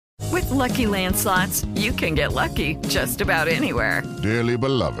Lucky Land Slots, you can get lucky just about anywhere. Dearly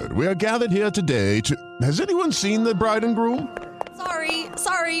beloved, we are gathered here today to... Has anyone seen the bride and groom?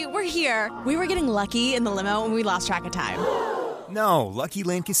 Sorry, we're here. We were getting lucky in the limo and we lost track of time. No, Lucky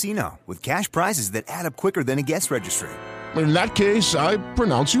Land Casino, with cash prizes that add up quicker than a guest registry. In that case, I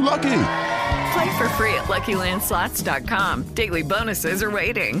pronounce you lucky. Play for free at LuckyLandSlots.com. Daily bonuses are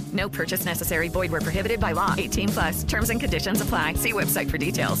waiting. No purchase necessary. Void where prohibited by law. 18+. Terms and conditions apply. See website for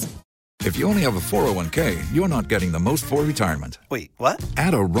details. If you only have a 401k, you're not getting the most for retirement. Wait, what?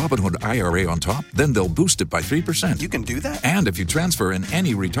 Add a Robinhood IRA on top, then they'll boost it by 3%. You can do that? And if you transfer in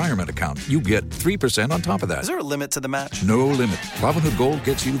any retirement account, you get 3% on top of that. Is there a limit to the match? No limit. Robinhood Gold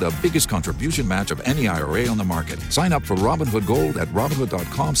gets you the biggest contribution match of any IRA on the market. Sign up for Robinhood Gold at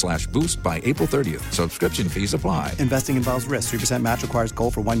Robinhood.com/boost by April 30th. Subscription fees apply. Investing involves risk. 3% match requires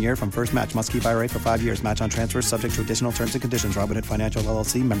gold for 1 year from first match. Must keep IRA for 5 years. Match on transfers subject to additional terms and conditions. Robinhood Financial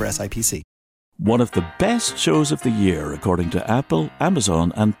LLC, member SIPC. One of the best shows of the year, according to Apple,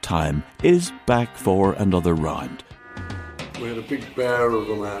 Amazon, and Time, is back for another round. We had a big bear of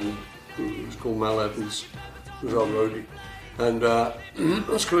a man who was called Mal Evans, who was our roadie. And I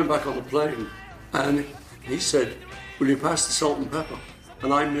was coming back on the plane, and he said, "Will you pass the salt and pepper?"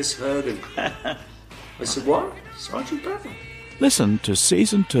 And I misheard him. I said, "What? Sergeant Pepper?" Listen to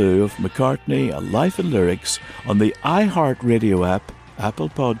Season 2 of McCartney, A Life in Lyrics on the iHeartRadio app, Apple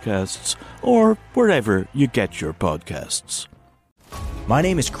Podcasts, or wherever you get your podcasts. My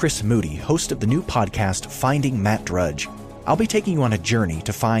name is Chris Moody, host of the new podcast Finding Matt Drudge. I'll be taking you on a journey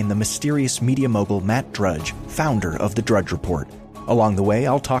to find the mysterious media mogul Matt Drudge, founder of The Drudge Report. Along the way,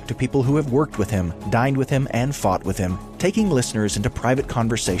 I'll talk to people who have worked with him, dined with him, and fought with him, taking listeners into private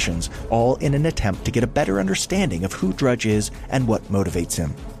conversations, all in an attempt to get a better understanding of who Drudge is and what motivates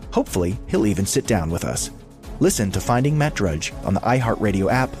him. Hopefully, he'll even sit down with us. Listen to Finding Matt Drudge on the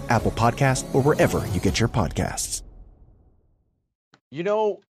iHeartRadio app, Apple Podcast, or wherever you get your podcasts. You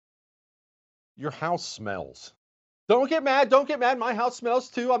know, your house smells. Don't get mad. My house smells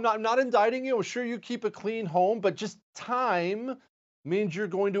too. I'm not indicting you. I'm sure you keep a clean home, but just time means you're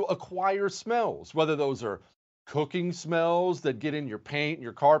going to acquire smells, whether those are cooking smells that get in your paint and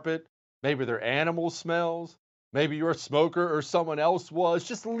your carpet. Maybe they're animal smells. Maybe you're a smoker or someone else was.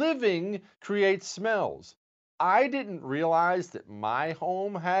 Just living creates smells. I didn't realize that my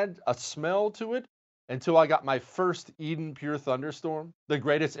home had a smell to it until I got my first Eden Pure Thunderstorm, the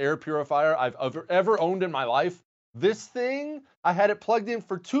greatest air purifier I've ever owned in my life. This thing, I had it plugged in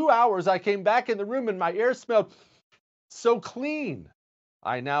for 2 hours. I came back in the room and my air smelled so clean.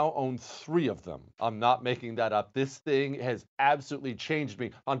 I now own 3 of them. I'm not making that up. This thing has absolutely changed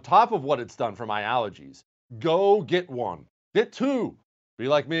me on top of what it's done for my allergies. Go get one. Get 2. Be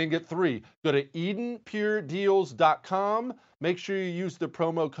like me and get 3. Go to EdenPureDeals.com. Make sure you use the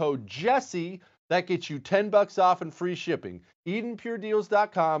promo code Jesse. That gets you $10 off and free shipping.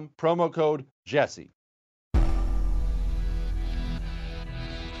 EdenPureDeals.com, promo code Jesse.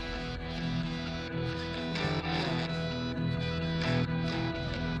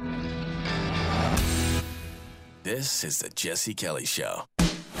 This is the Jesse Kelly Show.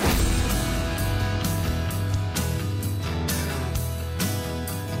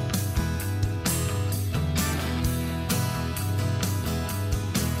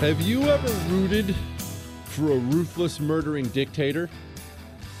 Have you ever rooted for a ruthless murdering dictator?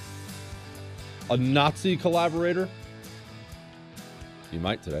 A Nazi collaborator? You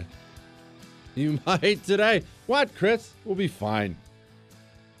might today. You might today. What, Chris? We'll be fine.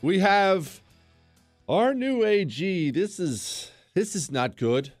 We have our new AG. This is not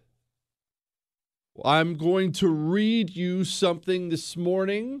good. I'm going to read you something this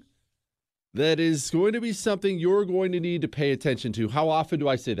morning that is going to be something you're going to need to pay attention to. How often do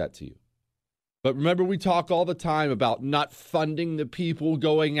I say that to you? But remember, we talk all the time about not funding the people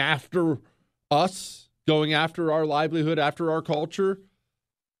going after us, going after our livelihood, after our culture.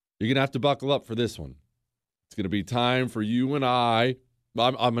 You're going to have to buckle up for this one. It's going to be time for you and I'm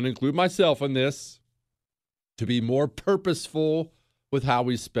going to include myself in this, to be more purposeful with how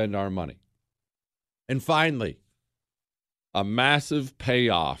we spend our money. And finally, a massive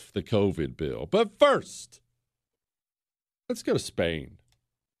payoff, the COVID bill. But first, let's go to Spain.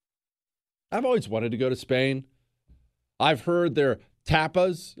 I've always wanted to go to Spain. I've heard their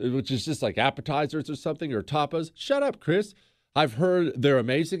tapas, which is just like appetizers or something, or tapas. Shut up, Chris. I've heard they're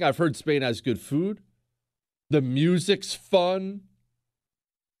amazing. I've heard Spain has good food. The music's fun.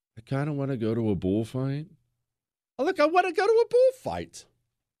 I kind of want to go to a bullfight. Oh, look, I want to go to a bullfight.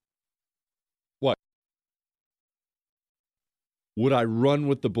 What? Would I run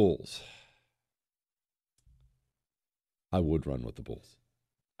with the bulls? I would run with the bulls.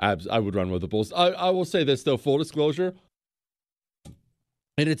 I would run with the Bulls. I will say this, though, full disclosure,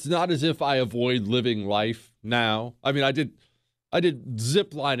 and it's not as if I avoid living life now. I mean, I did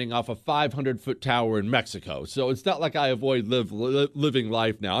zip lining off a 500-foot tower in Mexico, so it's not like I avoid living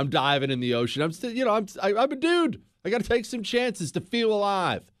life now. I'm diving in the ocean. I'm still, I'm a dude. I got to take some chances to feel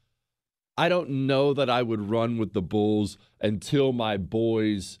alive. I don't know that I would run with the Bulls until my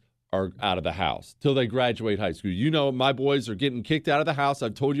boys are out of the house, till they graduate high school. My boys are getting kicked out of the house.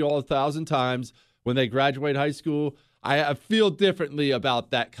 I've told you all 1,000 times. When they graduate high school, I feel differently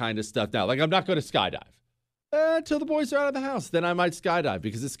about that kind of stuff now. Like, I'm not going to skydive until the boys are out of the house. Then I might skydive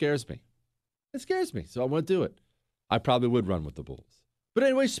because it scares me. It scares me, so I won't do it. I probably would run with the Bulls. But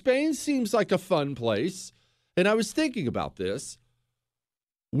anyway, Spain seems like a fun place, and I was thinking about this.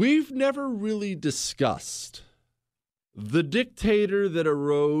 We've never really discussed the dictator that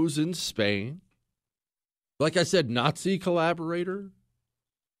arose in Spain. Like I said, Nazi collaborator.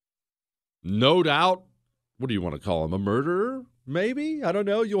 No doubt, what do you want to call him? A murderer? Maybe? I don't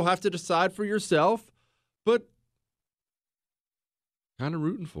know. You'll have to decide for yourself. But kind of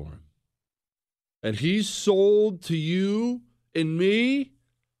rooting for him. And he's sold to you and me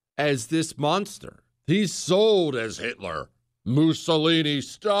as this monster. He's sold as Hitler, Mussolini,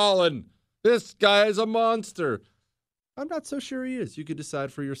 Stalin. This guy is a monster. I'm not so sure he is. You can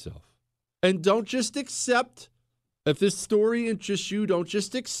decide for yourself. And don't just accept, if this story interests you, don't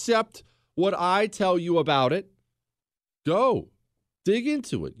just accept what I tell you about it. Go. Dig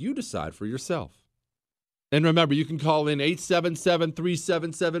into it. You decide for yourself. And remember, you can call in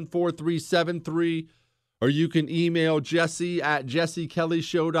 877-377-4373, or you can email Jesse at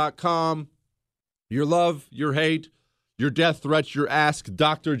jessekellyshow.com. Your love, your hate, your death threats, your Ask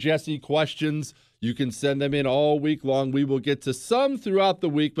Dr. Jesse questions, you can send them in all week long. We will get to some throughout the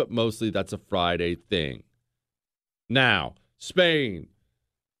week, but mostly that's a Friday thing. Now, Spain,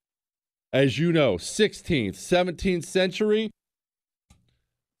 as you know, 16th, 17th century,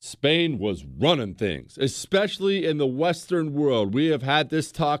 Spain was running things, especially in the Western world. We have had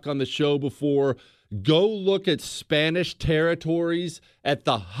this talk on the show before. Go look at Spanish territories at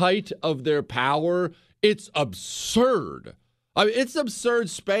the height of their power. It's absurd. I mean, it's absurd.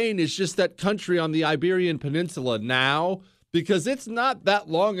 Spain is just that country on the Iberian Peninsula now, because it's not that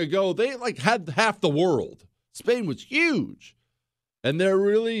long ago. They had half the world. Spain was huge. And they're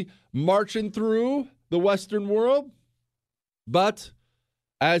really marching through the Western world. But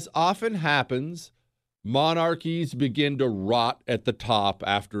as often happens, monarchies begin to rot at the top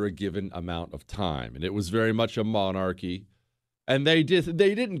after a given amount of time. And it was very much a monarchy. And they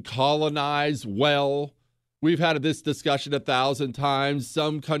didn't colonize well. We've had this discussion 1,000 times.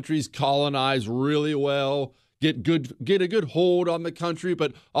 Some countries colonize really well, get a good hold on the country,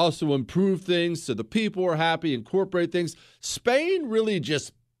 but also improve things so the people are happy, incorporate things. Spain really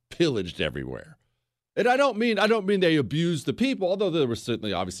just pillaged everywhere. And I don't mean they abused the people, although there was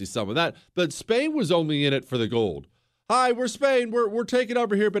certainly obviously some of that. But Spain was only in it for the gold. Hi, we're Spain. We're taking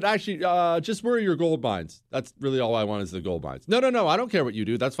over here, but actually, just where are your gold mines? That's really all I want is the gold mines. No, I don't care what you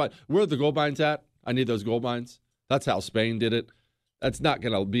do. That's fine. Where are the gold mines at? I need those gold mines. That's how Spain did it. That's not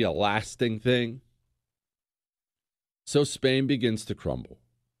going to be a lasting thing. So Spain begins to crumble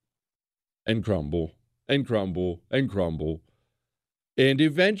and crumble and crumble and crumble. And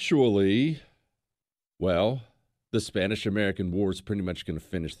eventually, well, the Spanish-American War is pretty much going to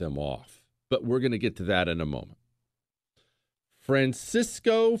finish them off. But we're going to get to that in a moment.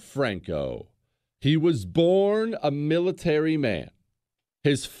 Francisco Franco. He was born a military man.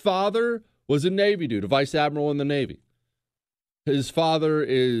 His father was a Navy dude, a vice admiral in the Navy. His father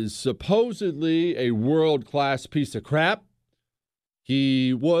is supposedly a world-class piece of crap.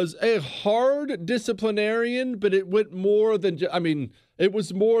 He was a hard disciplinarian, but it went more than it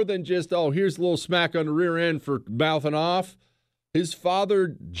was more than just, oh, here's a little smack on the rear end for mouthing off. His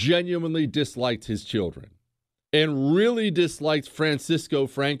father genuinely disliked his children and really disliked Francisco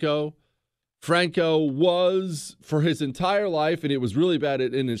Franco. Franco was, for his entire life, and it was really bad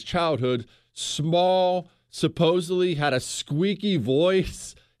in his childhood, small, supposedly had a squeaky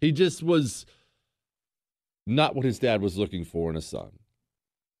voice. He just was not what his dad was looking for in a son.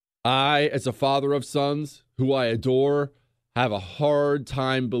 I, as a father of sons who I adore, have a hard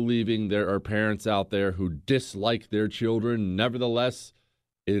time believing there are parents out there who dislike their children. Nevertheless,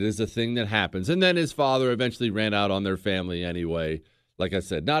 it is a thing that happens. And then his father eventually ran out on their family anyway. Like I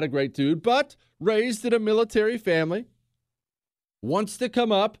said, not a great dude, but raised in a military family. Wants to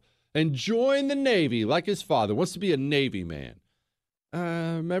come up and join the Navy like his father. Wants to be a Navy man.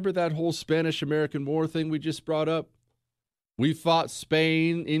 Remember that whole Spanish-American War thing we just brought up? We fought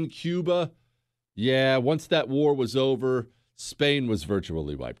Spain in Cuba. Yeah, once that war was over, Spain was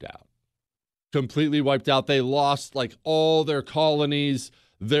virtually wiped out. Completely wiped out. They lost like all their colonies.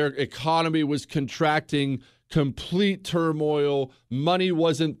 Their economy was contracting, complete turmoil. Money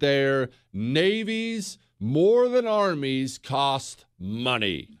wasn't there. Navies, more than armies, cost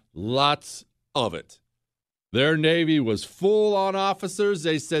money. Lots of it. Their Navy was full on officers.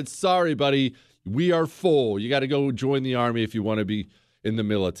 They said, sorry, buddy, we are full. You got to go join the Army if you want to be in the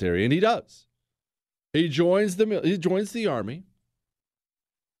military. And he does. He joins the Army.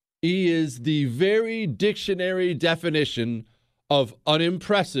 He is the very dictionary definition of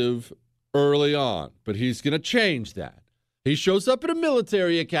unimpressive early on. But he's going to change that. He shows up at a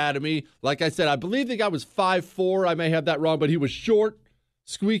military academy. Like I said, I believe the guy was 5'4". I may have that wrong, but he was short,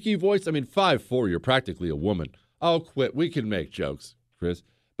 squeaky voice. I mean, 5'4", you're practically a woman. I'll quit. We can make jokes, Chris.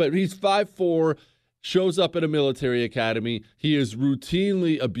 But he's 5'4", shows up at a military academy. He is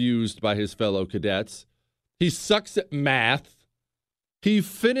routinely abused by his fellow cadets. He sucks at math. He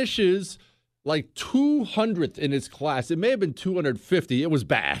finishes like 200th in his class. It may have been 250. It was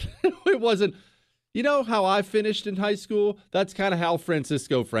bad. It wasn't. You know how I finished in high school? That's kind of how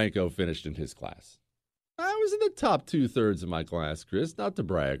Francisco Franco finished in his class. I was in the top 2/3 of my class, Chris. Not to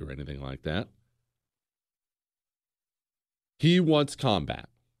brag or anything like that. He wants combat.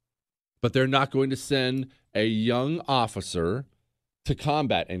 But they're not going to send a young officer to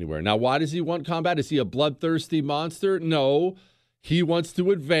combat anywhere. Now, why does he want combat? Is he a bloodthirsty monster? No. He wants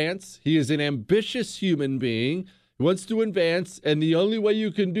to advance. He is an ambitious human being. He wants to advance, and the only way you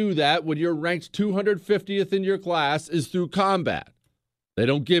can do that when you're ranked 250th in your class is through combat. They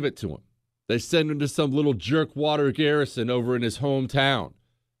don't give it to him. They send him to some little jerkwater garrison over in his hometown.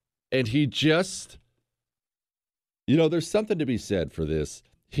 And he just, there's something to be said for this.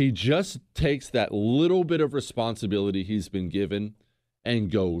 He just takes that little bit of responsibility he's been given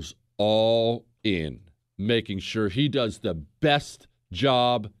and goes all in, making sure he does the best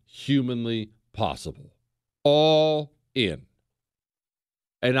job humanly possible. All in.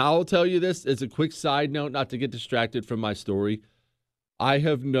 And I'll tell you this as a quick side note, not to get distracted from my story. I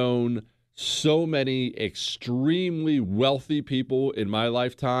have known so many extremely wealthy people in my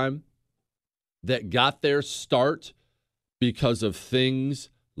lifetime that got their start because of things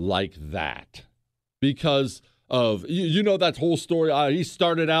like that. Because of, that whole story, he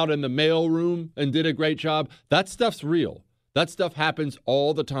started out in the mailroom and did a great job. That stuff's real. That stuff happens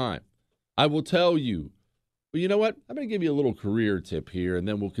all the time. I will tell you. But you know what? I'm going to give you a little career tip here, and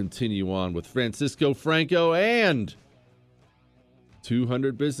then we'll continue on with Francisco Franco, and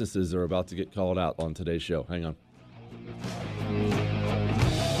 200 businesses are about to get called out on today's show. Hang on.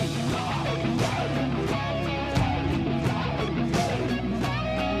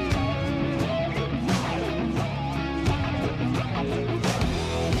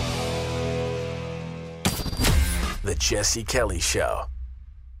 The Jesse Kelly Show.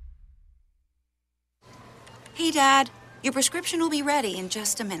 Hey, Dad, your prescription will be ready in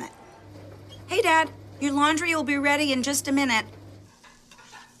just a minute. Hey, Dad, your laundry will be ready in just a minute.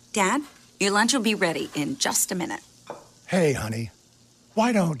 Dad, your lunch will be ready in just a minute. Hey, honey,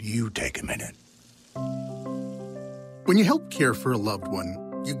 why don't you take a minute? When you help care for a loved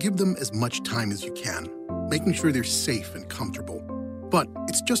one, you give them as much time as you can, making sure they're safe and comfortable. But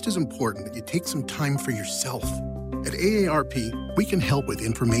it's just as important that you take some time for yourself. At AARP, we can help with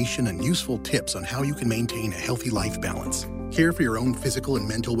information and useful tips on how you can maintain a healthy life balance, care for your own physical and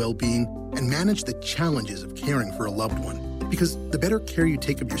mental well-being, and manage the challenges of caring for a loved one. Because the better care you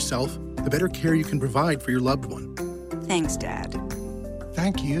take of yourself, the better care you can provide for your loved one. Thanks, Dad.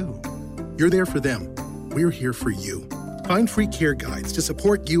 Thank you. You're there for them. We're here for you. Find free care guides to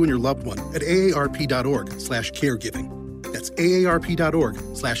support you and your loved one at aarp.org/caregiving. That's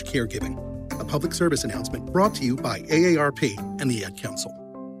aarp.org/caregiving. A public service announcement brought to you by AARP and the Ad Council.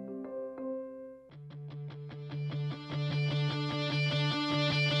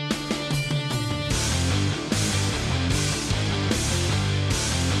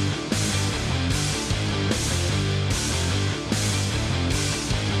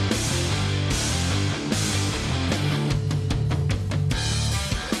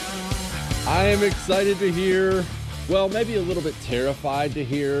 I am excited to hear, well, maybe a little bit terrified to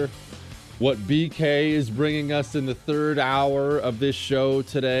hear what BK is bringing us in the third hour of this show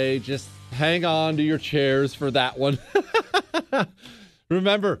today. Just hang on to your chairs for that one.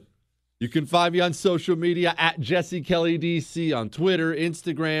 Remember, you can find me on social media at Jesse Kelly DC on Twitter,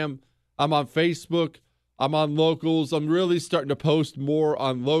 Instagram. I'm on Facebook. I'm on Locals. I'm really starting to post more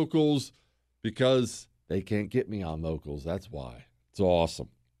on Locals because they can't get me on Locals. That's why. It's awesome.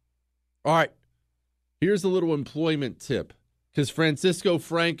 All right. Here's a little employment tip because Francisco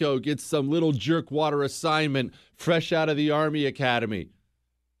Franco gets some little jerkwater assignment fresh out of the Army Academy.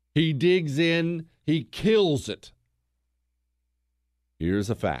 He digs in, he kills it. Here's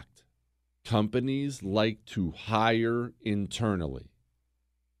a fact. Companies like to hire internally.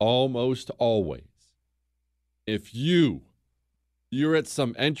 Almost always. If you're at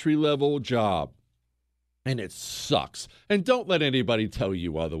some entry-level job and it sucks, and don't let anybody tell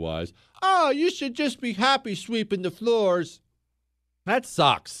you otherwise, you should just be happy sweeping the floors. That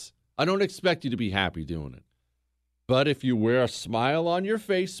sucks. I don't expect you to be happy doing it. But if you wear a smile on your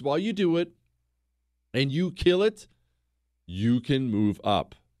face while you do it and you kill it, you can move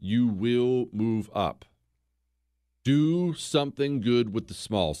up. You will move up. Do something good with the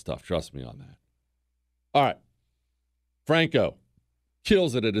small stuff. Trust me on that. All right. Franco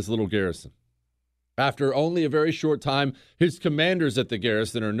kills it at his little garrison. After only a very short time, his commanders at the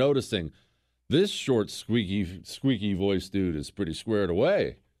garrison are noticing this short, squeaky voice dude is pretty squared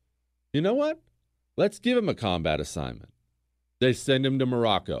away. You know what? Let's give him a combat assignment. They send him to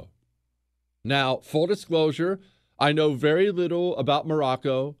Morocco. Now, full disclosure, I know very little about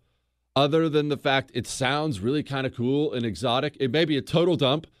Morocco other than the fact it sounds really kind of cool and exotic. It may be a total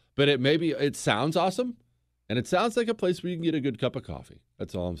dump, but it sounds awesome. And it sounds like a place where you can get a good cup of coffee.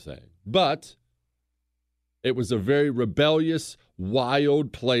 That's all I'm saying. But it was a very rebellious,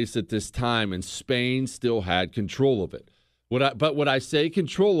 wild place at this time, and Spain still had control of it. But when I say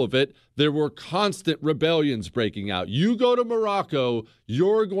control of it, there were constant rebellions breaking out. You go to Morocco,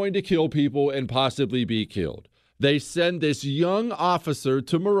 you're going to kill people and possibly be killed. They send this young officer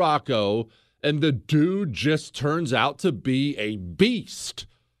to Morocco, and the dude just turns out to be a beast.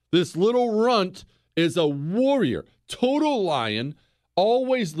 This little runt is a warrior, total lion,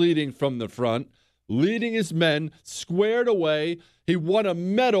 always leading from the front, leading his men, squared away. He won a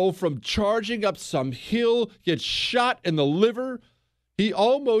medal from charging up some hill, gets shot in the liver. He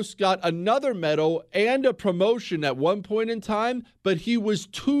almost got another medal and a promotion at one point in time, but he was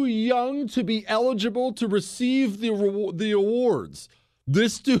too young to be eligible to receive the awards.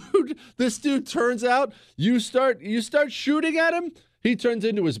 This dude turns out, you start shooting at him, he turns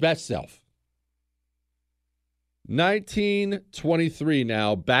into his best self. 1923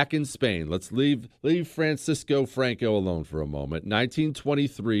 now, back in Spain. Let's leave Francisco Franco alone for a moment.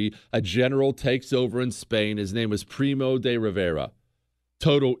 1923, a general takes over in Spain. His name is Primo de Rivera.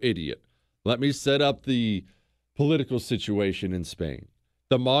 Total idiot. Let me set up the political situation in Spain.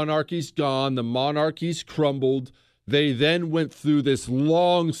 The monarchy's gone. The monarchy's crumbled. They then went through this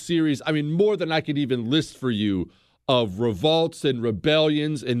long series, more than I could even list for you, of revolts and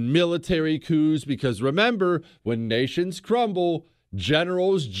rebellions and military coups, because remember, when nations crumble,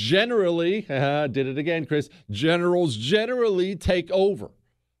 generals generally, did it again, Chris, generals generally take over.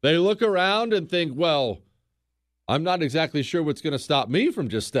 They look around and think, well, I'm not exactly sure what's going to stop me from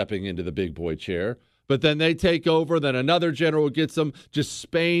just stepping into the big boy chair. But then they take over, then another general gets them. Just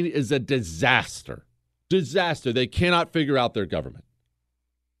Spain is a disaster. Disaster. They cannot figure out their government.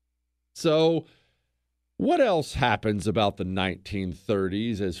 So what else happens about the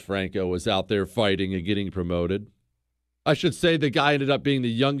 1930s as Franco was out there fighting and getting promoted? I should say the guy ended up being the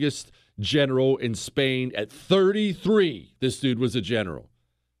youngest general in Spain at 33. This dude was a general.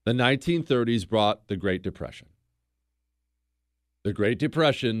 The 1930s brought the Great Depression. The Great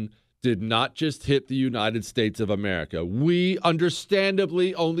Depression did not just hit the United States of America. We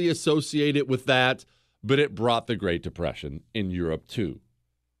understandably only associate it with that, but it brought the Great Depression in Europe too.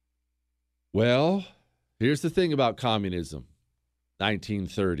 Well, here's the thing about communism,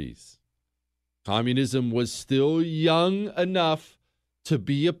 1930s. Communism was still young enough to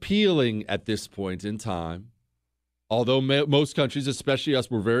be appealing at this point in time. Although most countries, especially us,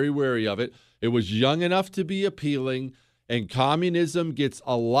 were very wary of it, it was young enough to be appealing, and communism gets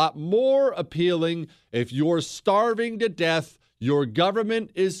a lot more appealing if you're starving to death, your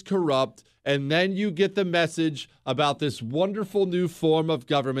government is corrupt, and then you get the message about this wonderful new form of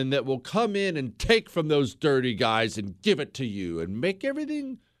government that will come in and take from those dirty guys and give it to you and make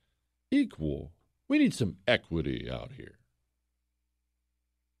everything equal. We need some equity out here.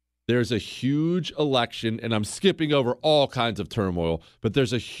 There's a huge election, and I'm skipping over all kinds of turmoil, but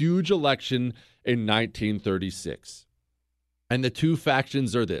there's a huge election in 1936. And the two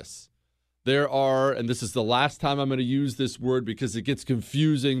factions are this. There are, and this is the last time I'm going to use this word because it gets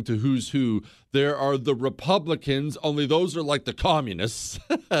confusing to who's who. There are the Republicans, only those are like the communists.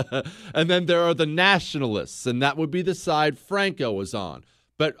 And then there are the nationalists, and that would be the side Franco was on.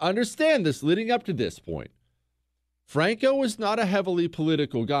 But understand this, leading up to this point, Franco was not a heavily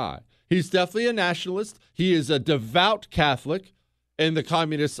political guy. He's definitely a nationalist. He is a devout Catholic, And the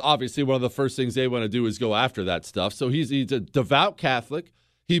communists, obviously, one of the first things they want to do is go after that stuff. So he's a devout Catholic.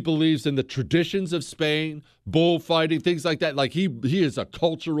 He believes in the traditions of Spain, bullfighting, things like that. Like he is a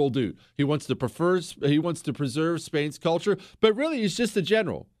cultural dude. He wants to preserve Spain's culture, but really he's just a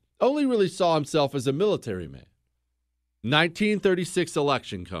general. Only really saw himself as a military man. 1936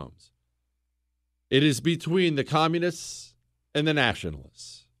 election comes. It is between the communists and the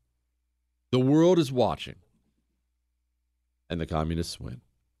nationalists. The world is watching. And the communists win.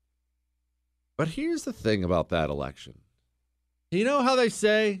 But here's the thing about that election. You know how they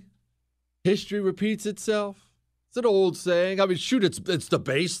say history repeats itself? It's an old saying. I mean, shoot, it's the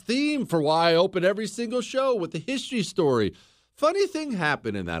base theme for why I open every single show with the history story. Funny thing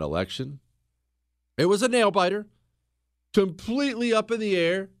happened in that election. It was a nail-biter, completely up in the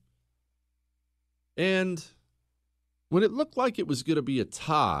air. And when it looked like it was going to be a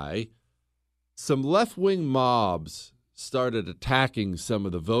tie, some left-wing mobs started attacking some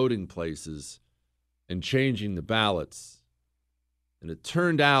of the voting places and changing the ballots. And it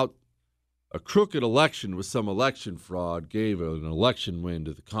turned out a crooked election with some election fraud gave an election win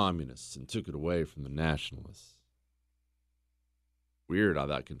to the communists and took it away from the nationalists. Weird how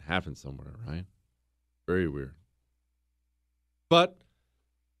that can happen somewhere, right? Very weird. But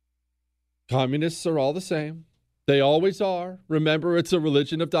communists are all the same. They always are. Remember, it's a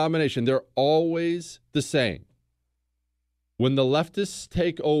religion of domination. They're always the same. When the leftists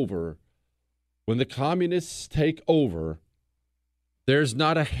take over, when the communists take over, there's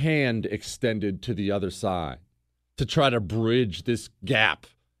not a hand extended to the other side to try to bridge this gap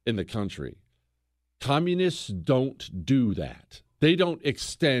in the country. Communists don't do that. They don't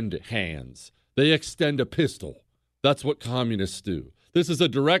extend hands. They extend a pistol. That's what communists do. This is a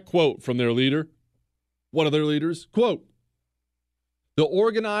direct quote from their leader, one of their leaders. Quote, "The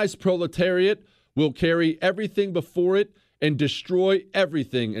organized proletariat will carry everything before it and destroy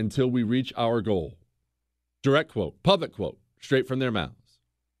everything until we reach our goal." Direct quote, public quote, straight from their mouths.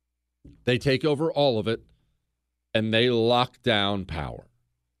 They take over all of it, and they lock down power.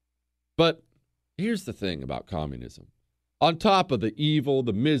 But here's the thing about communism. On top of the evil,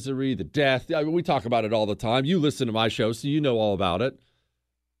 the misery, the death, I mean, we talk about it all the time. You listen to my show, so you know all about it.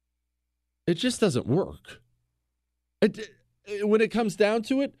 It just doesn't work. When it comes down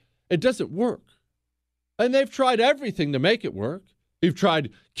to it, it doesn't work. And they've tried everything to make it work. You've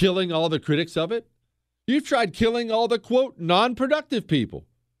tried killing all the critics of it. You've tried killing all the, quote, non-productive people.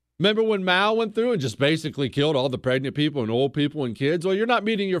 Remember when Mao went through and just basically killed all the pregnant people and old people and kids? Well, you're not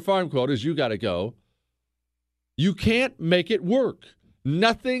meeting your farm quotas. You got to go. You can't make it work.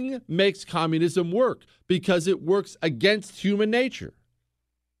 Nothing makes communism work because it works against human nature.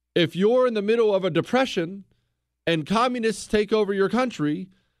 If you're in the middle of a depression and communists take over your country,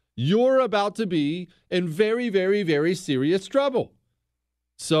 you're about to be in very, very, very serious trouble.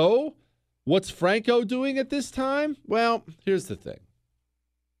 So, what's Franco doing at this time? Well, here's the thing.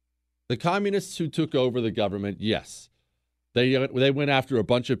 The communists who took over the government, yes, they went after a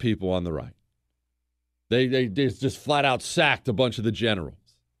bunch of people on the right. They just flat out sacked a bunch of the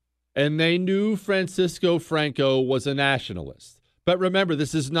generals. And they knew Francisco Franco was a nationalist. But remember,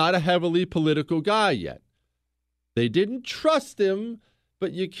 this is not a heavily political guy yet. They didn't trust him,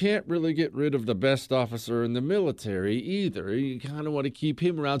 but you can't really get rid of the best officer in the military either. You kind of want to keep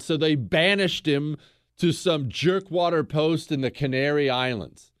him around. So they banished him to some jerkwater post in the Canary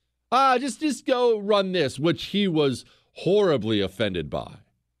Islands. Just go run this, which he was horribly offended by.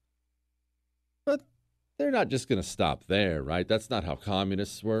 But they're not just going to stop there, right? That's not how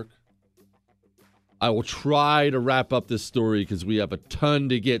communists work. I will try to wrap up this story because we have a ton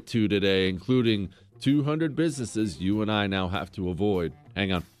to get to today, including 200 businesses you and I now have to avoid.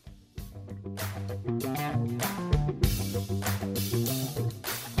 Hang on.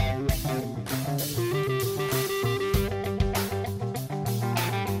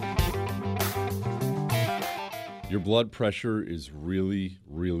 Your blood pressure is really,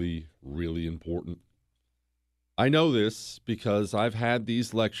 really, really important. I know this because I've had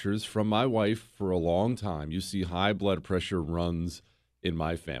these lectures from my wife for a long time. You see, high blood pressure runs in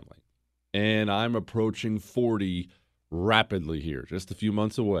my family. And I'm approaching 40 rapidly here, just a few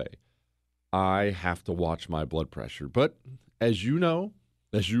months away. I have to watch my blood pressure. But as you know,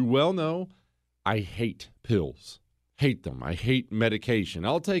 as you well know, I hate pills. Hate them. I hate medication.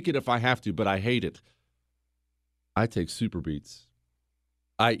 I'll take it if I have to, but I hate it. I take Super Beets.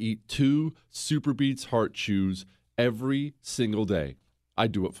 I eat 2 Super Beets heart chews every single day. I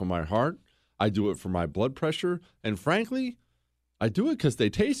do it for my heart. I do it for my blood pressure. And frankly, I do it because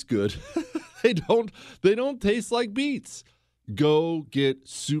they taste good. They don't taste like beets. Go get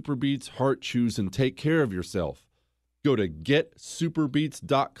Super Beets heart chews and take care of yourself. Go to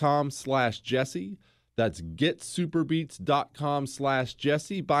getsuperbeats.com/Jesse. That's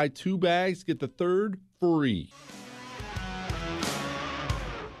getsuperbeats.com/Jesse. Buy 2 bags, get the third free.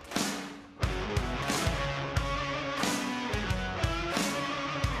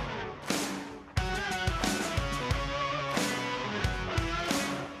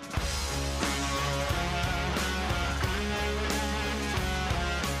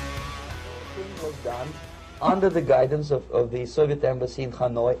 Was done under the guidance of the Soviet embassy in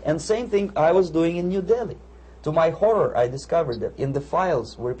Hanoi, and same thing I was doing in New Delhi. To my horror, I discovered that in the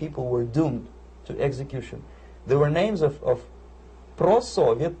files where people were doomed to execution, there were names of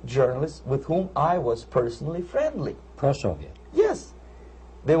pro-Soviet journalists with whom I was personally friendly. Pro-Soviet? Yes.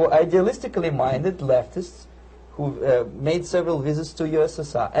 They were idealistically minded leftists who made several visits to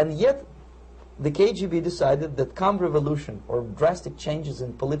USSR, and yet the KGB decided that come revolution or drastic changes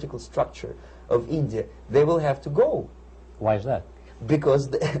in political structure of India, they will have to go. Why is that? Because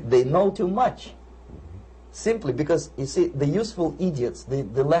they know too much. Simply because, you see, the useful idiots, the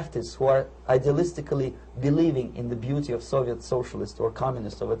leftists who are idealistically believing in the beauty of Soviet socialist or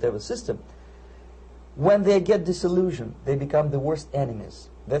communist or whatever system, when they get disillusioned, they become the worst enemies.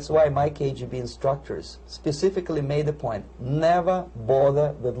 That's why my KGB instructors specifically made a point, never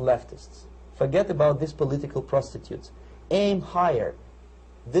bother with leftists. Forget about these political prostitutes. Aim higher.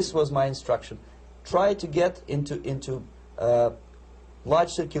 This was my instruction. Try to get into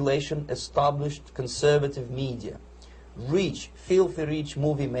large circulation, established conservative media. Rich, filthy rich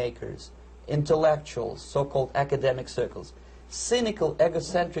movie makers, intellectuals, so-called academic circles. Cynical,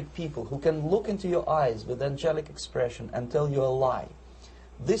 egocentric people who can look into your eyes with angelic expression and tell you a lie.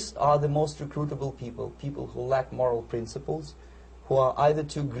 These are the most recruitable people, people who lack moral principles, who are either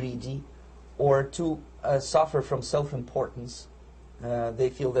too greedy or too suffer from self-importance. They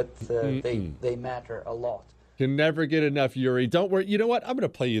feel that they matter a lot. Can never get enough, Yuri. Don't worry. You know what? I'm going to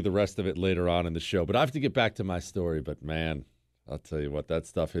play you the rest of it later on in the show, but I have to get back to my story. But, man, I'll tell you what, that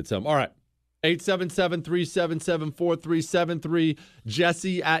stuff hits home. All right. 877-377-4373.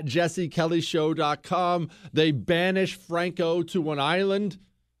 Jesse at jessekellyshow.com. They banish Franco to an island.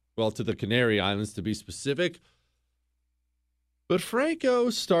 Well, to the Canary Islands, to be specific. But Franco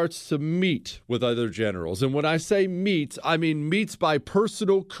starts to meet with other generals. And when I say meet, I mean meets by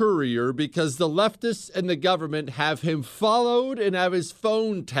personal courier, because the leftists and the government have him followed and have his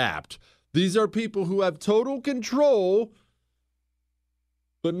phone tapped. These are people who have total control,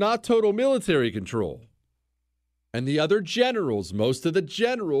 but not total military control. And the other generals, most of the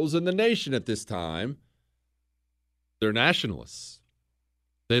generals in the nation at this time, they're nationalists.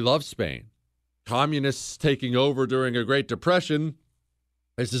 They love Spain. Communists taking over during a Great Depression.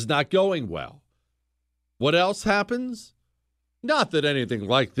 This is not going well. What else happens? Not that anything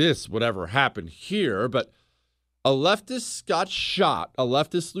like this would ever happen here, but a leftist got shot. A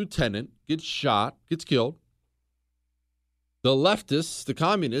leftist lieutenant gets shot, gets killed. The leftists, the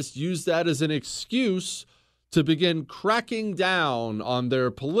communists, use that as an excuse to begin cracking down on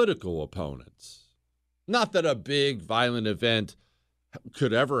their political opponents. Not that a big violent event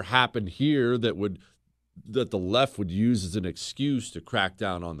could ever happen here that the left would use as an excuse to crack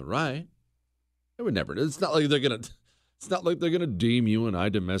down on the right. It would never. It's not like they're gonna deem you and I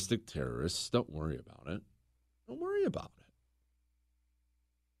domestic terrorists. Don't worry about it. Don't worry about it.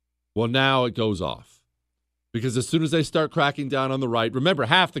 Well, now it goes off. Because as soon as they start cracking down on the right, remember,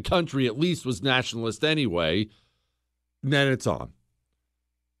 half the country at least was nationalist anyway, then it's on.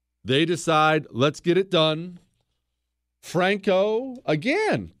 They decide, let's get it done. Franco,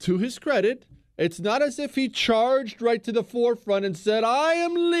 again, to his credit, it's not as if he charged right to the forefront and said, I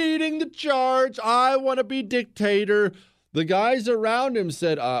am leading the charge. I want to be dictator. The guys around him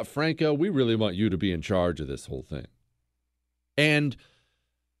said, Franco, we really want you to be in charge of this whole thing. And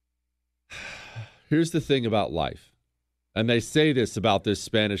here's the thing about life. And they say this about this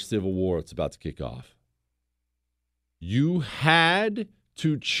Spanish Civil War it's about to kick off. You had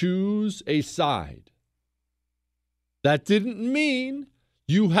to choose a side. That didn't mean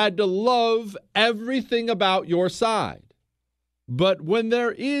you had to love everything about your side. But when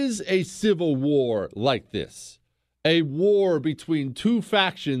there is a civil war like this, a war between two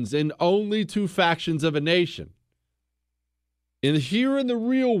factions and only two factions of a nation, and here in the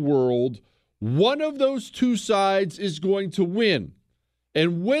real world, one of those two sides is going to win.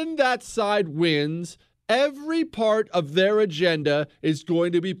 And when that side wins, every part of their agenda is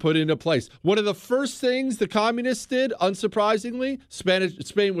going to be put into place. One of the first things the communists did, unsurprisingly,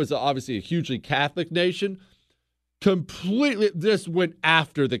 Spain was obviously a hugely Catholic nation, completely just went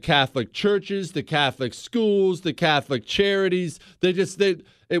after the Catholic churches, the Catholic schools, the Catholic charities.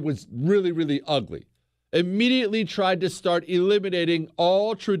 It was really, really ugly. immediately tried to start eliminating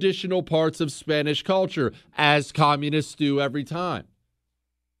all traditional parts of Spanish culture, as communists do every time.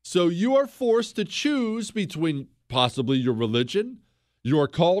 So you are forced to choose between possibly your religion, your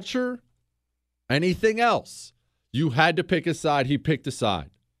culture, anything else. You had to pick a side. He picked a side.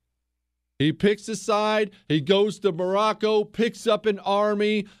 He picks a side. He goes to Morocco, picks up an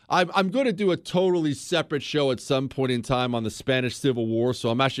army. I'm going to do a totally separate show at some point in time on the Spanish Civil War, so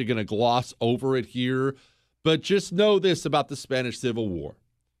I'm actually going to gloss over it here. But just know this about the Spanish Civil War.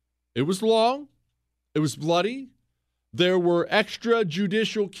 It was long. It was bloody. There were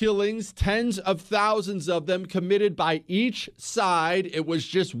extrajudicial killings, tens of thousands of them committed by each side. It was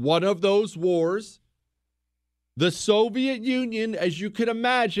just one of those wars. The Soviet Union, as you can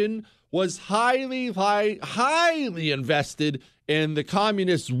imagine, was highly invested in the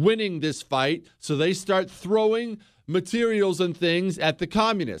communists winning this fight, so they start throwing materials and things at the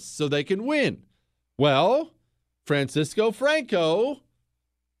communists so they can win. Well, Francisco Franco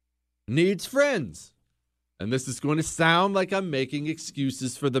needs friends. And this is going to sound like I'm making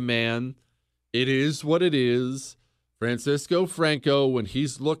excuses for the man. It is what it is. Francisco Franco, when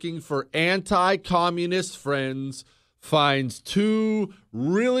he's looking for anti-communist friends, finds two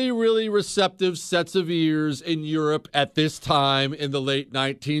really receptive sets of ears in Europe at this time in the late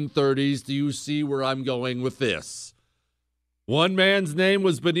 1930s. Do you see where I'm going with this? One man's name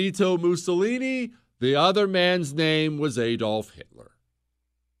was Benito Mussolini. The other man's name was Adolf Hitler.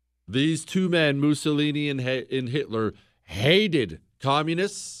 These two men, Mussolini and Hitler, hated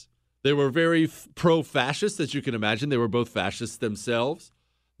communists. They were very pro-fascist, as you can imagine. They were both fascists themselves.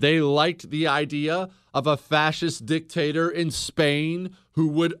 They liked the idea of a fascist dictator in Spain who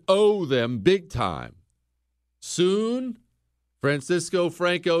would owe them big time. Soon, Francisco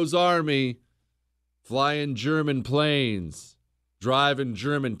Franco's army, flying German planes, driving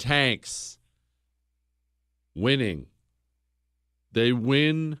German tanks, winning. They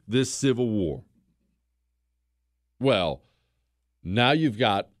win this civil war. Well, now you've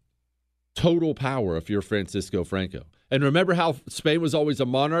got total power if you're Francisco Franco. And remember how Spain was always a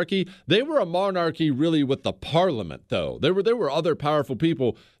monarchy? They were a monarchy really with the parliament, though. There were other powerful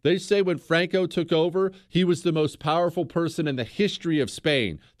people. They say when Franco took over, he was the most powerful person in the history of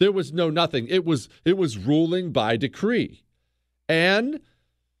Spain. There was no nothing. It was ruling by decree. And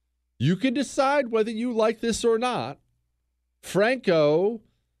you can decide whether you like this or not. Franco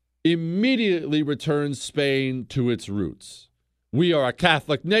immediately returns Spain to its roots. We are a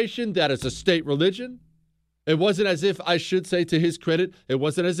Catholic nation. That is a state religion. It wasn't as if, I should say to his credit, it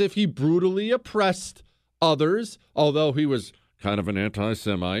wasn't as if he brutally oppressed others, although he was kind of an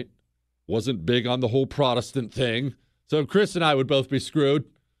anti-Semite, wasn't big on the whole Protestant thing. So Chris and I would both be screwed.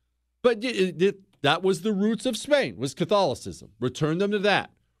 But that was the roots of Spain, was Catholicism. Return them to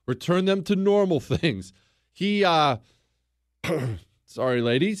that. Return them to normal things. He, sorry,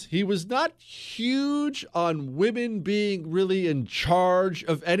 ladies, he was not huge on women being really in charge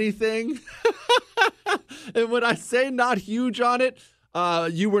of anything. And when I say not huge on it,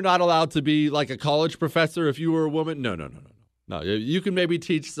 you were not allowed to be like a college professor if you were a woman. No. You can maybe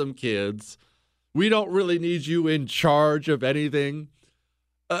teach some kids. We don't really need you in charge of anything.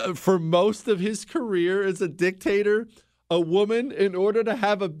 For most of his career as a dictator, a woman, in order to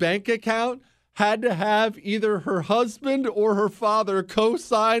have a bank account, had to have either her husband or her father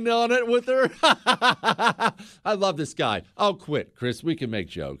co-sign on it with her. I love this guy. I'll quit, Chris. We can make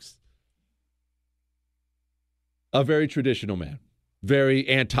jokes. A very traditional man. Very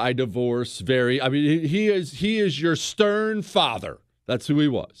anti-divorce. He is your stern father. That's who he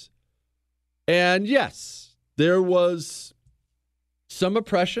was. And yes, there was some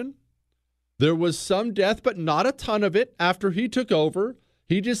oppression. There was some death, but not a ton of it after he took over.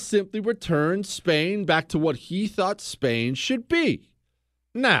 He just simply returned Spain back to what he thought Spain should be.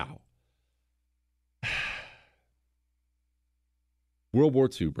 Now, World War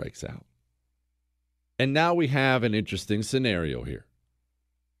II breaks out. And now we have an interesting scenario here.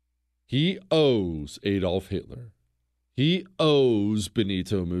 He owes Adolf Hitler. He owes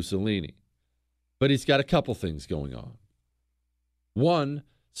Benito Mussolini. But he's got a couple things going on. One,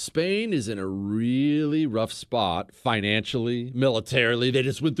 Spain is in a really rough spot financially, militarily. They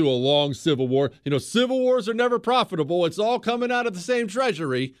just went through a long civil war. You know, civil wars are never profitable. It's all coming out of the same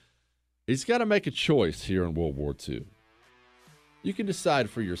treasury. He's got to make a choice here in World War II. You can decide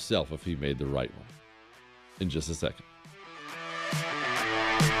for yourself if he made the right one in just a second.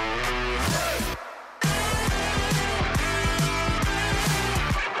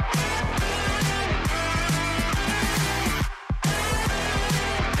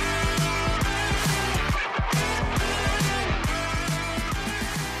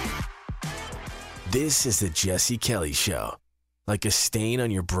 This is the Jesse Kelly Show. Like a stain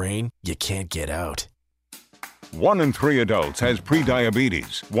on your brain you can't get out. 1 in 3 adults has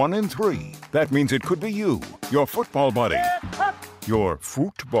prediabetes. 1 in 3. That means it could be you, your football buddy, your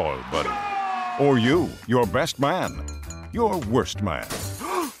football buddy, or you, your best man, your worst man,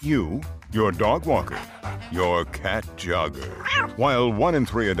 you, your dog walker, your cat jogger. While 1 in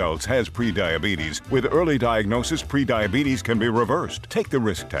 3 adults has prediabetes, with early diagnosis, prediabetes can be reversed. Take the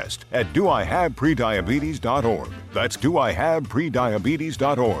risk test at doihaveprediabetes.org. That's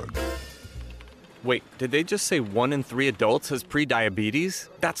doihaveprediabetes.org. Wait, did they just say 1 in 3 adults has prediabetes?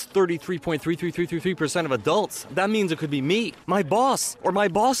 That's 33.33333% of adults. That means it could be me, my boss, or my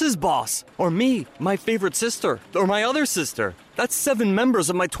boss's boss, or me, my favorite sister, or my other sister. That's 7 members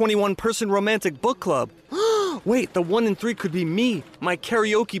of my 21-person romantic book club. Wait, the 1 in 3 could be me, my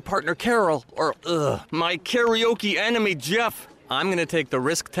karaoke partner Carol, or my karaoke enemy Jeff. I'm gonna take the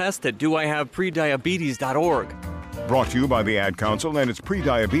risk test at doihaveprediabetes.org. Brought to you by the Ad Council and its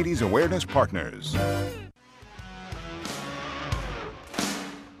Prediabetes Awareness Partners.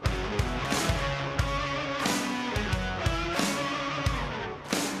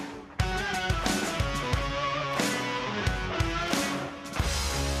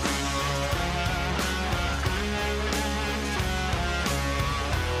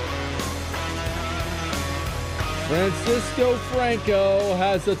 Francisco Franco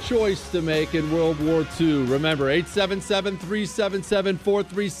has a choice to make in World War II. Remember,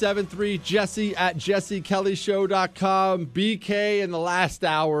 877-377-4373, Jesse at jessekellyshow.com. BK in the last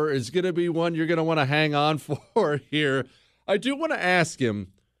hour is going to be one you're going to want to hang on for here. I do want to ask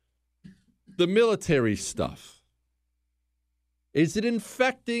him, the military stuff, is it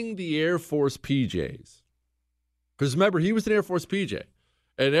infecting the Air Force PJs? Because remember, he was an Air Force PJ.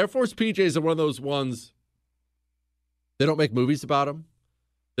 And Air Force PJs are one of those ones. They don't make movies about them.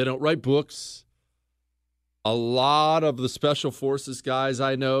 They don't write books. A lot of the Special Forces guys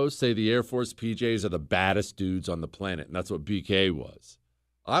I know say the Air Force PJs are the baddest dudes on the planet, and that's what BK was.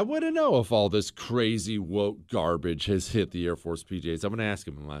 I want to know if all this crazy woke garbage has hit the Air Force PJs. I'm going to ask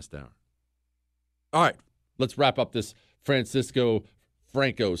him in the last hour. All right, let's wrap up this Francisco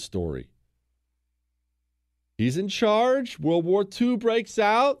Franco story. He's in charge. World War II breaks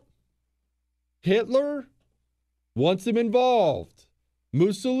out. Hitler wants him involved.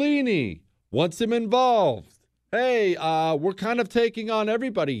 Mussolini wants him involved. Hey, we're kind of taking on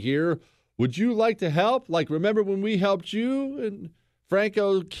everybody here. Would you like to help? Like, remember when we helped you? And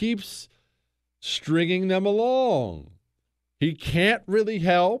Franco keeps stringing them along. He can't really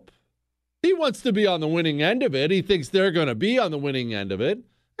help. He wants to be on the winning end of it. He thinks they're going to be on the winning end of it. And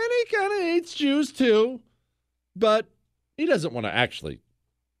he kind of hates Jews too. But he doesn't want to actually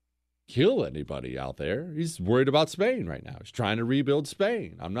kill anybody out there. He's worried about Spain right now. He's trying to rebuild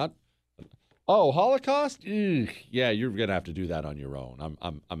Spain. I'm not. Oh, Holocaust? Ugh. Yeah, you're gonna have to do that on your own. I'm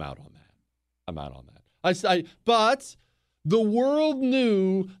out on that. I'm out on that. But the world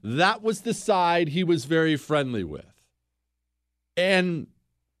knew that was the side he was very friendly with. And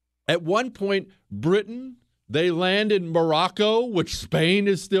at one point, Britain, they land in Morocco, which Spain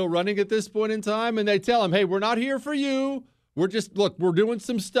is still running at this point in time, and they tell him, hey, we're not here for you. We're doing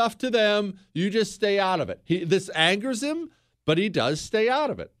some stuff to them. You just stay out of it. This angers him, but he does stay out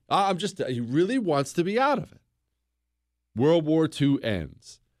of it. He really wants to be out of it. World War II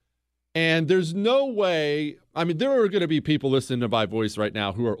ends. And there's no way, there are going to be people listening to my voice right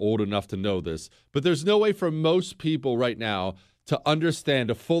now who are old enough to know this, but there's no way for most people right now to understand,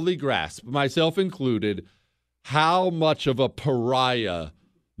 to fully grasp, myself included, how much of a pariah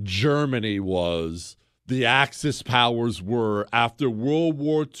Germany was, the Axis powers were after World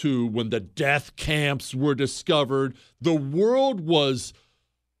War II when the death camps were discovered. The world was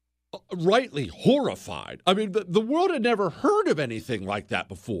rightly horrified. The world had never heard of anything like that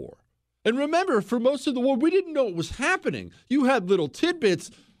before. And remember, for most of the war, we didn't know what was happening. You had little tidbits.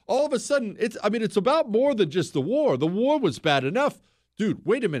 All of a sudden, it's about more than just the war. The war was bad enough. Dude,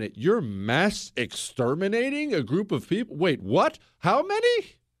 wait a minute. You're mass exterminating a group of people? Wait, what? How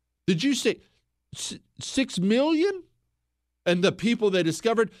many? Did you say 6 million? And the people they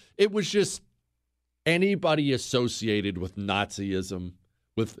discovered, it was just anybody associated with Nazism,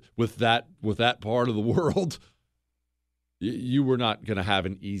 with that part of the world. You were not going to have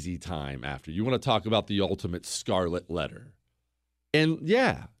an easy time after. You want to talk about the ultimate scarlet letter. And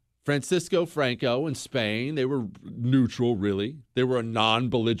yeah, Francisco Franco in Spain, they were neutral, really. They were a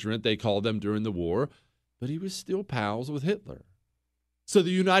non-belligerent, they called them during the war. But he was still pals with Hitler. So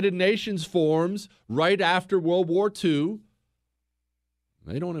the United Nations forms right after World War II.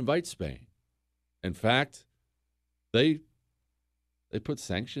 They don't invite Spain. In fact, they put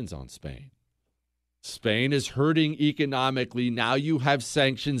sanctions on Spain. Spain is hurting economically. Now you have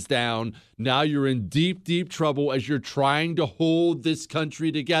sanctions down. Now you're in deep, deep trouble as you're trying to hold this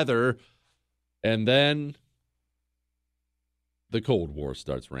country together. And then the Cold War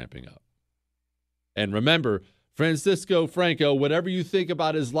starts ramping up. And remember, Francisco Franco, whatever you think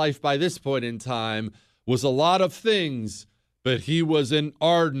about his life by this point in time, was a lot of things, but he was an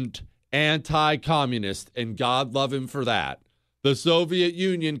ardent anti-communist, and God love him for that. The Soviet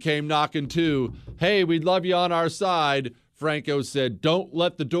Union came knocking too. Hey, we'd love you on our side. Franco said, don't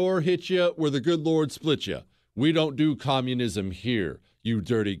let the door hit you where the good Lord split you. We don't do communism here, you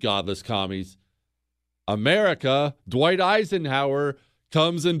dirty, godless commies. America, Dwight Eisenhower,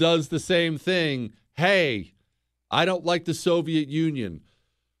 comes and does the same thing. Hey, I don't like the Soviet Union.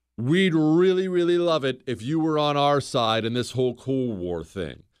 We'd really, really love it if you were on our side in this whole Cold War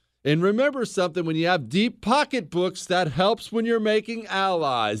thing. And remember something, when you have deep pocketbooks, that helps when you're making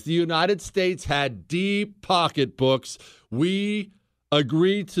allies. The United States had deep pocketbooks. We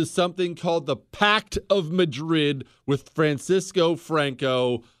agreed to something called the Pact of Madrid with Francisco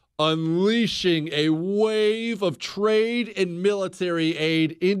Franco, unleashing a wave of trade and military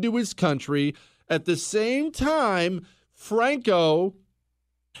aid into his country. At the same time, Franco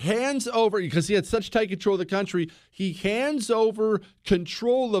hands over, because he had such tight control of the country, he hands over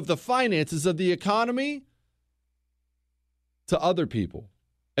control of the finances of the economy to other people.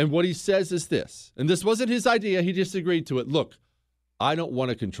 And what he says is this, and this wasn't his idea, he just agreed to it. Look, I don't want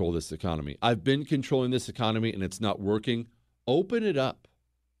to control this economy. I've been controlling this economy and it's not working. Open it up.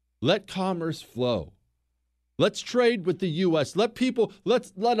 Let commerce flow. Let's trade with the U.S.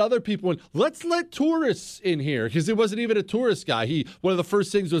 Let's let other people in. Let's let tourists in here, because he wasn't even a tourist guy. One of the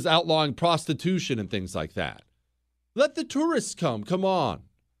first things was outlawing prostitution and things like that. Let the tourists come. Come on.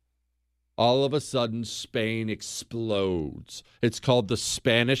 All of a sudden, Spain explodes. It's called the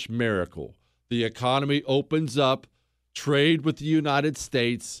Spanish Miracle. The economy opens up, trade with the United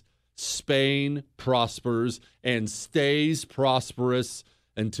States. Spain prospers and stays prosperous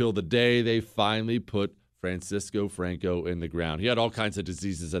until the day they finally put Francisco Franco in the ground. He had all kinds of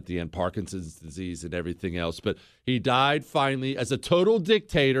diseases at the end, Parkinson's disease and everything else, but he died finally as a total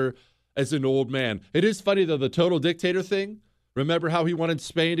dictator, as an old man. It is funny, though, the total dictator thing. Remember how he wanted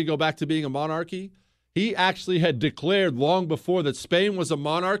Spain to go back to being a monarchy? He actually had declared long before that Spain was a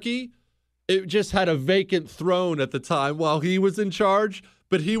monarchy. It just had a vacant throne at the time while he was in charge,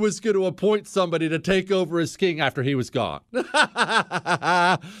 but he was going to appoint somebody to take over as king after he was gone.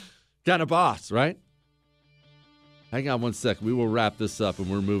 Kind of boss, right? Hang on one second. We will wrap this up, and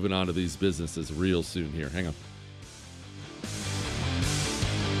we're moving on to these businesses real soon here. Hang on.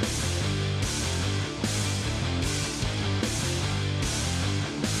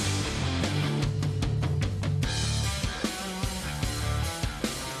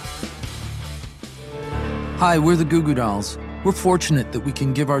 Hi, we're the Goo Goo Dolls. We're fortunate that we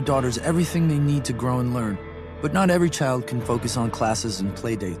can give our daughters everything they need to grow and learn. But not every child can focus on classes and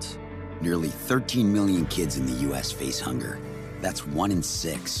play dates. Nearly 13 million kids in the U.S. face hunger. That's 1 in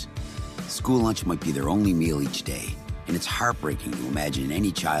 6. School lunch might be their only meal each day, and it's heartbreaking to imagine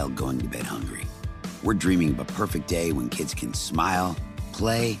any child going to bed hungry. We're dreaming of a perfect day when kids can smile,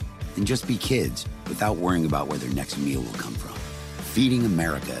 play, and just be kids without worrying about where their next meal will come from. Feeding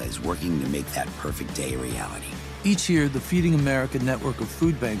America is working to make that perfect day a reality. Each year, the Feeding America network of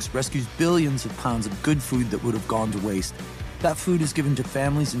food banks rescues billions of pounds of good food that would have gone to waste. That food is given to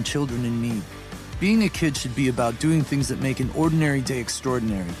families and children in need. Being a kid should be about doing things that make an ordinary day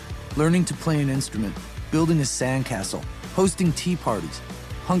extraordinary. Learning to play an instrument, building a sandcastle, hosting tea parties.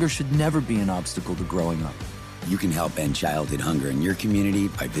 Hunger should never be an obstacle to growing up. You can help end childhood hunger in your community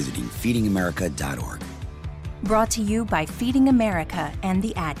by visiting feedingamerica.org. Brought to you by Feeding America and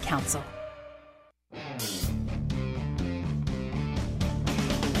the Ad Council.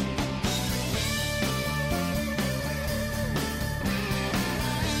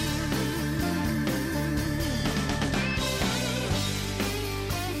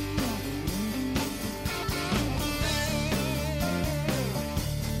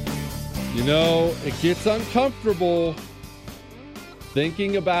 You know, it gets uncomfortable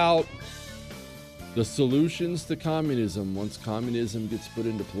thinking about the solutions to communism once communism gets put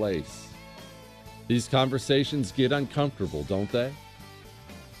into place. These conversations get uncomfortable, don't they?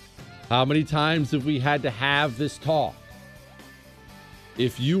 How many times have we had to have this talk?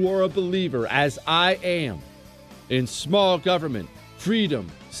 If you are a believer, as I am, in small government, freedom,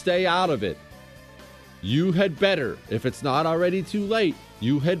 stay out of it, you had better, if it's not already too late,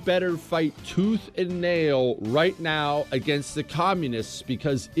 you had better fight tooth and nail right now against the communists,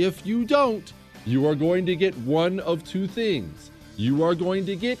 because if you don't, you are going to get one of two things. You are going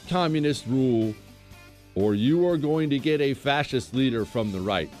to get communist rule, or you are going to get a fascist leader from the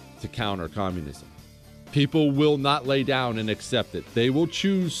right to counter communism. People will not lay down and accept it. They will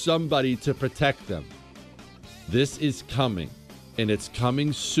choose somebody to protect them. This is coming, and it's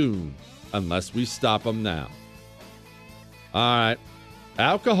coming soon unless we stop them now. All right.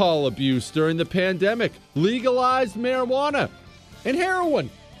 Alcohol abuse during the pandemic, legalized marijuana, and heroin.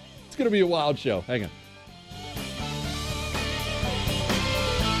 It's going to be a wild show. Hang on.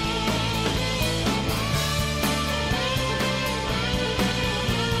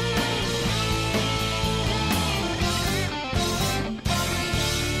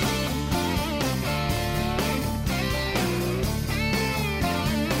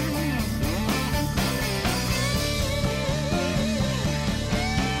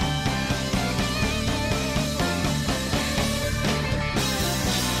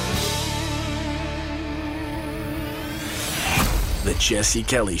 The Jesse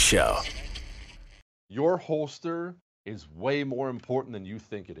Kelly Show. Your holster is way more important than you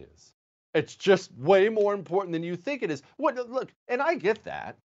think it is. It's just way more important than you think it is. Look, and I get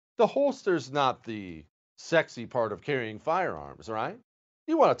that. The holster's not the sexy part of carrying firearms, right?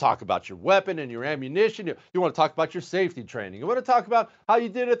 You want to talk about your weapon and your ammunition. You want to talk about your safety training. You want to talk about how you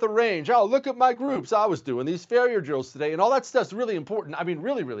did at the range. Oh, look at my groups. I was doing these failure drills today. And all that stuff's really important. I mean,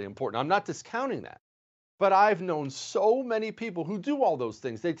 really, really important. I'm not discounting that. But I've known so many people who do all those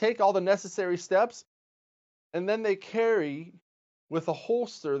things. They take all the necessary steps, and then they carry with a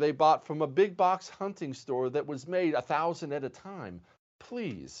holster they bought from a big box hunting store that was made 1,000 at a time.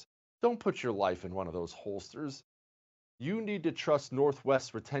 Please, don't put your life in one of those holsters. You need to trust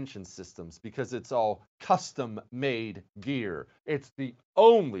Northwest Retention Systems because it's all custom-made gear. It's the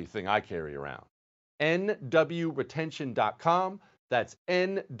only thing I carry around. nwretention.com. That's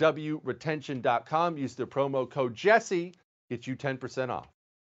nwretention.com. Use the promo code Jesse. Get you 10% off.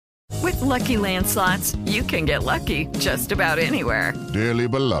 With Lucky Land Slots, you can get lucky just about anywhere. Dearly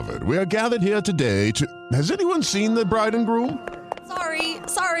beloved, we are gathered here today to... Has anyone seen the bride and groom?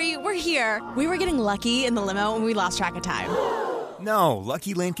 Sorry, we're here. We were getting lucky in the limo and we lost track of time. No,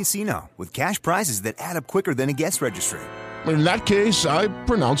 Lucky Land Casino, with cash prizes that add up quicker than a guest registry. In that case, I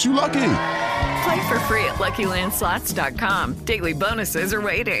pronounce you lucky. Play for free at LuckyLandSlots.com. Daily bonuses are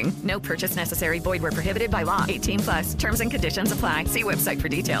waiting. No purchase necessary. Void where prohibited by law. 18+. Terms and conditions apply. See website for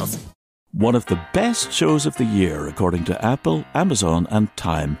details. One of the best shows of the year, according to Apple, Amazon, and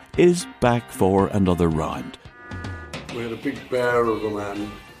Time, is back for another round. We had a big bear of a man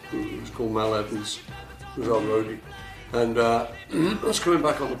who was called Mal Evans, who was our roadie. And I was coming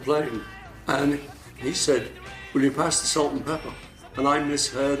back on the plane, and he said, "Will you pass the salt and pepper?" And I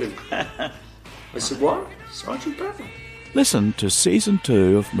misheard him. I said, "What? Sergeant Pepper?" Listen to Season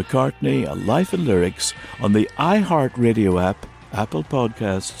 2 of McCartney, A Life in Lyrics on the iHeartRadio app, Apple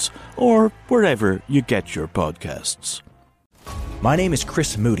Podcasts, or wherever you get your podcasts. My name is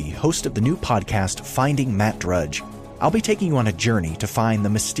Chris Moody, host of the new podcast, Finding Matt Drudge. I'll be taking you on a journey to find the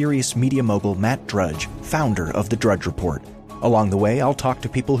mysterious media mogul Matt Drudge, founder of The Drudge Report. Along the way, I'll talk to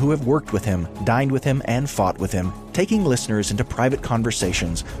people who have worked with him, dined with him, and fought with him, taking listeners into private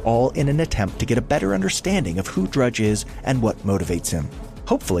conversations, all in an attempt to get a better understanding of who Drudge is and what motivates him.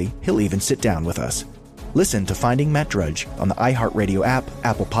 Hopefully, he'll even sit down with us. Listen to Finding Matt Drudge on the iHeartRadio app,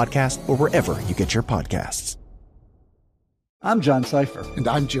 Apple Podcast, or wherever you get your podcasts. I'm John Cipher. And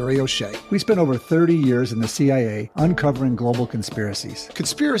I'm Jerry O'Shea. We spent over 30 years in the CIA uncovering global conspiracies.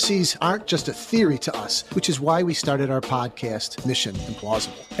 Conspiracies aren't just a theory to us, which is why we started our podcast, Mission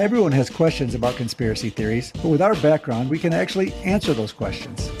Implausible. Everyone has questions about conspiracy theories, but with our background, we can actually answer those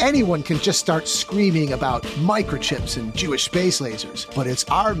questions. Anyone can just start screaming about microchips and Jewish space lasers, but it's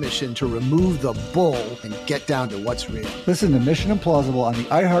our mission to remove the bull and get down to what's real. Listen to Mission Implausible on the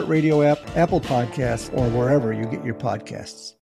iHeartRadio app, Apple Podcasts, or wherever you get your podcasts.